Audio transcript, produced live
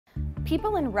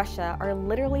People in Russia are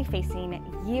literally facing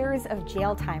years of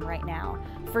jail time right now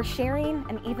for sharing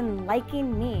and even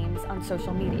liking memes on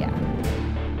social media.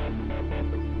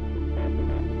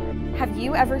 Have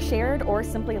you ever shared or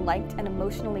simply liked an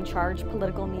emotionally charged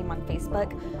political meme on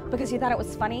Facebook because you thought it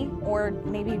was funny or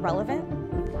maybe relevant?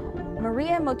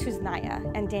 Maria Motuznaya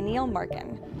and Daniil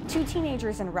Markin, two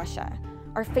teenagers in Russia,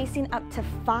 are facing up to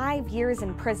 5 years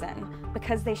in prison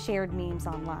because they shared memes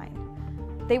online.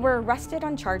 They were arrested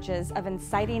on charges of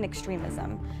inciting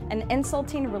extremism and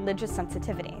insulting religious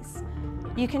sensitivities.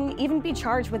 You can even be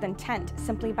charged with intent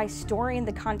simply by storing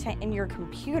the content in your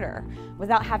computer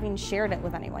without having shared it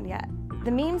with anyone yet.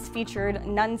 The memes featured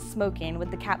nuns smoking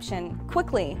with the caption,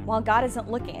 "Quickly, while God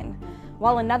isn't looking,"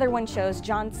 while another one shows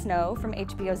Jon Snow from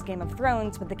HBO's Game of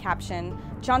Thrones with the caption,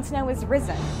 "Jon Snow is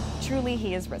risen. Truly,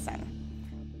 he is risen."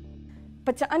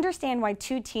 But to understand why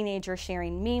two teenagers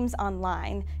sharing memes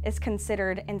online is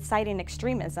considered inciting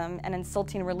extremism and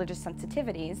insulting religious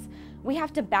sensitivities, we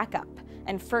have to back up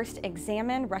and first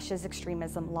examine Russia's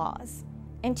extremism laws.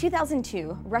 In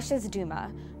 2002, Russia's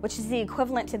Duma, which is the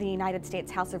equivalent to the United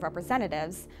States House of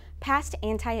Representatives, passed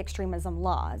anti-extremism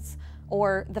laws,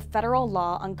 or the Federal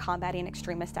Law on Combating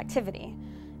Extremist Activity,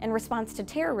 in response to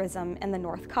terrorism in the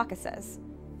North Caucasus.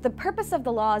 The purpose of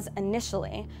the laws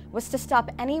initially was to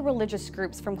stop any religious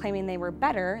groups from claiming they were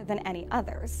better than any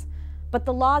others, but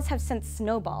the laws have since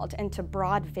snowballed into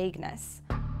broad vagueness.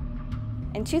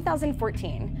 In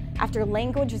 2014, after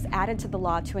language was added to the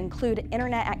law to include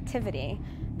internet activity,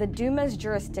 the Duma's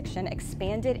jurisdiction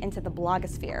expanded into the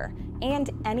blogosphere and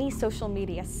any social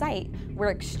media site where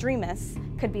extremists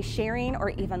could be sharing or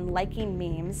even liking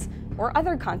memes or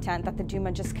other content that the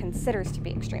Duma just considers to be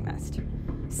extremist.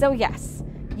 So yes,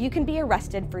 you can be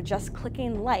arrested for just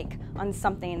clicking like on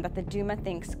something that the Duma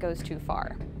thinks goes too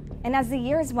far. And as the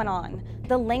years went on,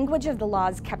 the language of the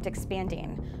laws kept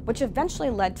expanding, which eventually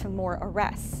led to more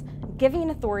arrests, giving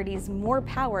authorities more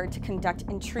power to conduct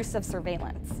intrusive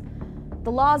surveillance.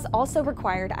 The laws also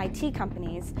required IT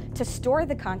companies to store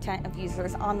the content of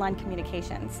users' online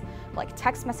communications, like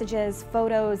text messages,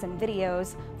 photos, and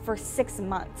videos, for 6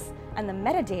 months, and the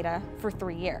metadata for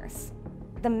 3 years.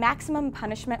 The maximum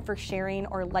punishment for sharing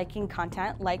or liking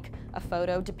content, like a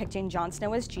photo depicting Jon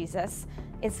Snow as Jesus,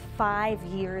 is 5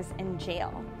 years in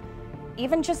jail.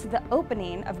 Even just the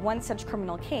opening of one such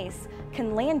criminal case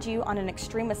can land you on an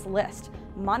extremist list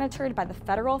monitored by the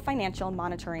Federal Financial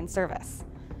Monitoring Service.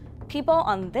 People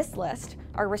on this list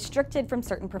are restricted from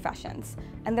certain professions,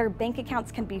 and their bank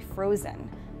accounts can be frozen,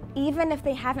 even if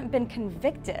they haven't been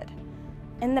convicted.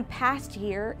 In the past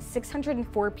year,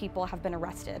 604 people have been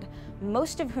arrested,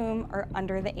 most of whom are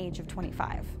under the age of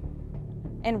 25.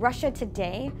 In Russia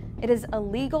today, it is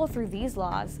illegal through these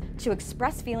laws to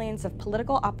express feelings of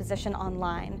political opposition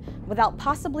online without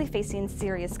possibly facing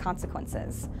serious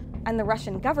consequences. And the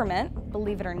Russian government,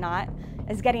 believe it or not,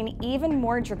 is getting even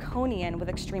more draconian with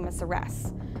extremist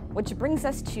arrests, which brings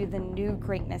us to the New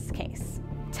Greatness case.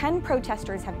 10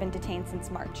 protesters have been detained since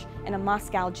March in a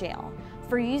Moscow jail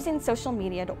for using social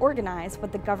media to organize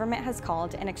what the government has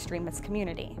called an extremist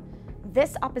community.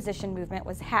 This opposition movement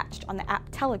was hatched on the app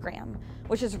Telegram,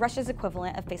 which is Russia's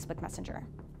equivalent of Facebook Messenger.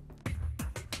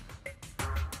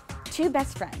 Two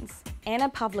best friends, Anna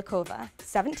Pavlikova,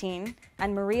 17,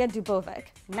 and Maria Dubovic,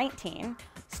 19,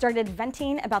 started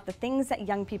venting about the things that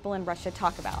young people in Russia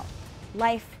talk about: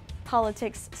 life,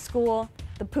 politics, school,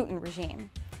 the Putin regime.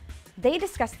 They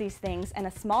discussed these things in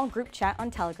a small group chat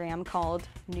on Telegram called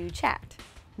New Chat.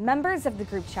 Members of the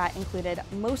group chat included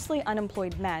mostly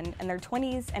unemployed men in their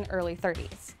 20s and early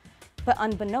 30s. But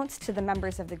unbeknownst to the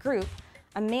members of the group,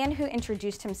 a man who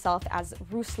introduced himself as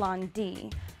Ruslan D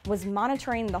was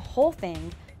monitoring the whole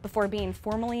thing before being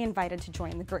formally invited to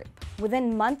join the group.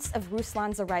 Within months of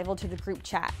Ruslan's arrival to the group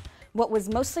chat, what was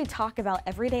mostly talk about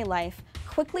everyday life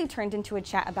quickly turned into a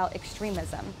chat about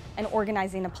extremism and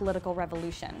organizing a political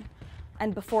revolution.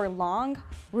 And before long,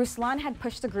 Ruslan had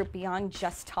pushed the group beyond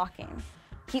just talking.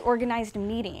 He organized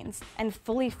meetings and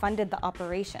fully funded the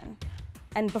operation.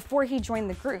 And before he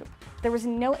joined the group, there was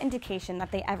no indication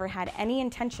that they ever had any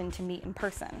intention to meet in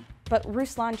person. But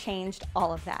Ruslan changed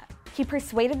all of that. He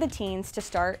persuaded the teens to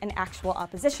start an actual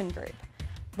opposition group.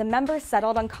 The members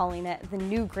settled on calling it the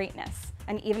New Greatness,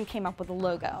 and even came up with a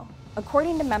logo.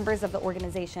 According to members of the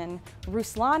organization,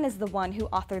 Ruslan is the one who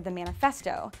authored the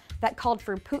manifesto that called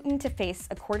for Putin to face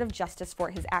a court of justice for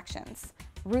his actions.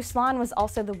 Ruslan was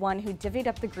also the one who divvied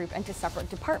up the group into separate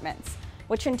departments,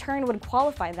 which in turn would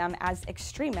qualify them as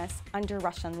extremists under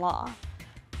Russian law.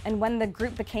 And when the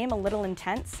group became a little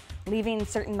intense, leaving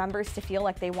certain members to feel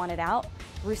like they wanted out,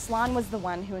 Ruslan was the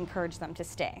one who encouraged them to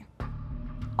stay.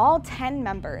 All 10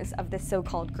 members of this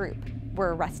so-called group,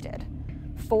 were arrested.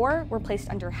 4 were placed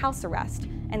under house arrest,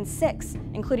 and 6,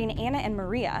 including Anna and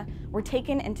Maria, were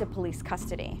taken into police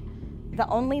custody. The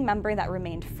only member that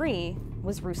remained free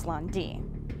was Ruslan D.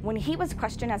 When he was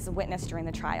questioned as a witness during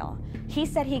the trial, he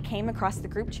said he came across the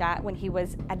group chat when he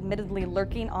was admittedly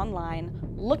lurking online,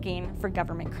 looking for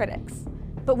government critics.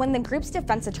 But when the group's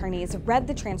defense attorneys read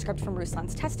the transcript from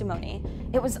Ruslan's testimony,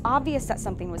 it was obvious that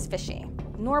something was fishy.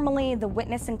 Normally, the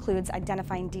witness includes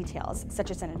identifying details, such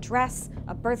as an address,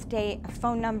 a birth date, a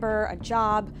phone number, a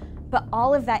job, but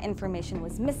all of that information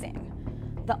was missing.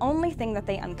 The only thing that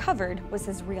they uncovered was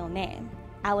his real name,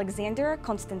 Alexander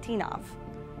Konstantinov.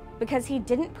 Because he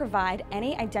didn't provide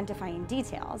any identifying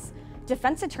details,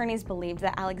 defense attorneys believed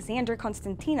that Alexander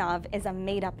Konstantinov is a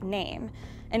made-up name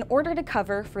in order to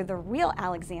cover for the real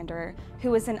Alexander,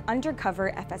 who is an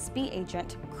undercover FSB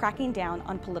agent cracking down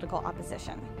on political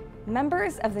opposition.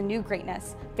 Members of the New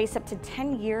Greatness face up to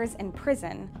 10 years in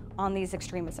prison on these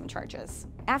extremism charges.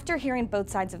 After hearing both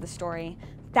sides of the story,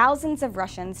 thousands of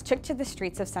Russians took to the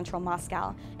streets of central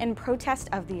Moscow in protest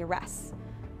of the arrests.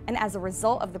 And as a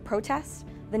result of the protests,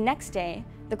 the next day,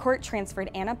 the court transferred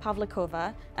Anna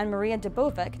Pavlikova and Maria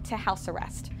Dubovik to house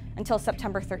arrest until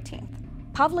September 13th.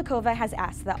 Pavlikova has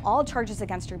asked that all charges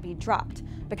against her be dropped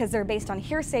because they're based on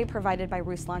hearsay provided by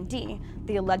Ruslan D,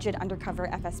 the alleged undercover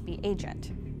FSB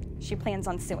agent. She plans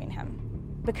on suing him.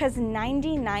 Because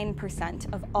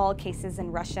 99% of all cases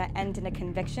in Russia end in a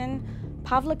conviction,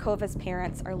 Pavlikova's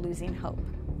parents are losing hope.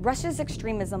 Russia's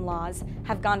extremism laws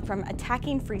have gone from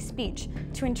attacking free speech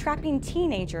to entrapping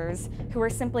teenagers who are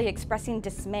simply expressing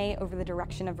dismay over the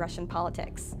direction of Russian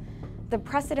politics. The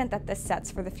precedent that this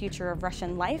sets for the future of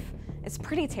Russian life is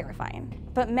pretty terrifying.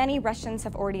 But many Russians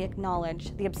have already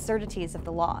acknowledged the absurdities of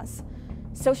the laws.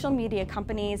 Social media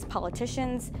companies,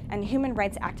 politicians, and human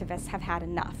rights activists have had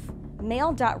enough.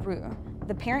 Mail.ru,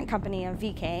 the parent company of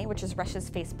VK, which is Russia's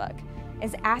Facebook,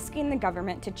 is asking the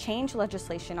government to change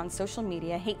legislation on social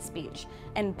media hate speech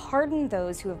and pardon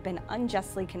those who have been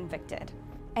unjustly convicted.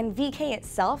 And VK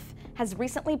itself has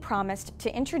recently promised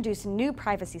to introduce new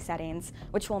privacy settings,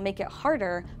 which will make it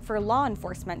harder for law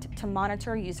enforcement to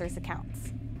monitor users'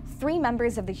 accounts. 3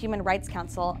 members of the Human Rights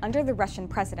Council under the Russian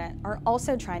president are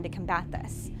also trying to combat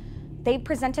this. They've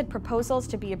presented proposals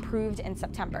to be approved in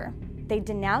September. They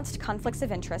denounced conflicts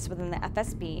of interest within the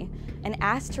FSB and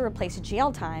asked to replace jail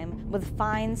time with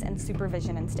fines and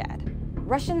supervision instead.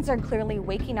 Russians are clearly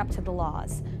waking up to the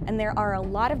laws, and there are a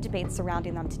lot of debates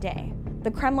surrounding them today. The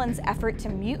Kremlin's effort to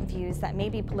mute views that may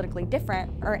be politically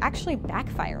different are actually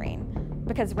backfiring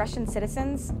because Russian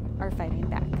citizens are fighting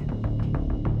back.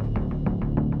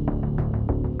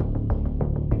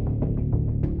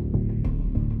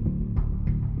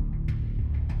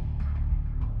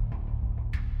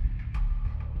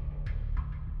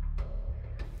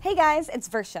 Hey guys, it's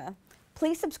Versha.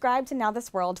 Please subscribe to Now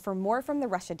This World for more from the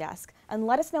Russia desk, and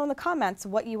let us know in the comments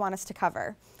what you want us to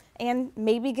cover. And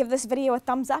maybe give this video a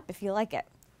thumbs up if you like it.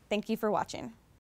 Thank you for watching.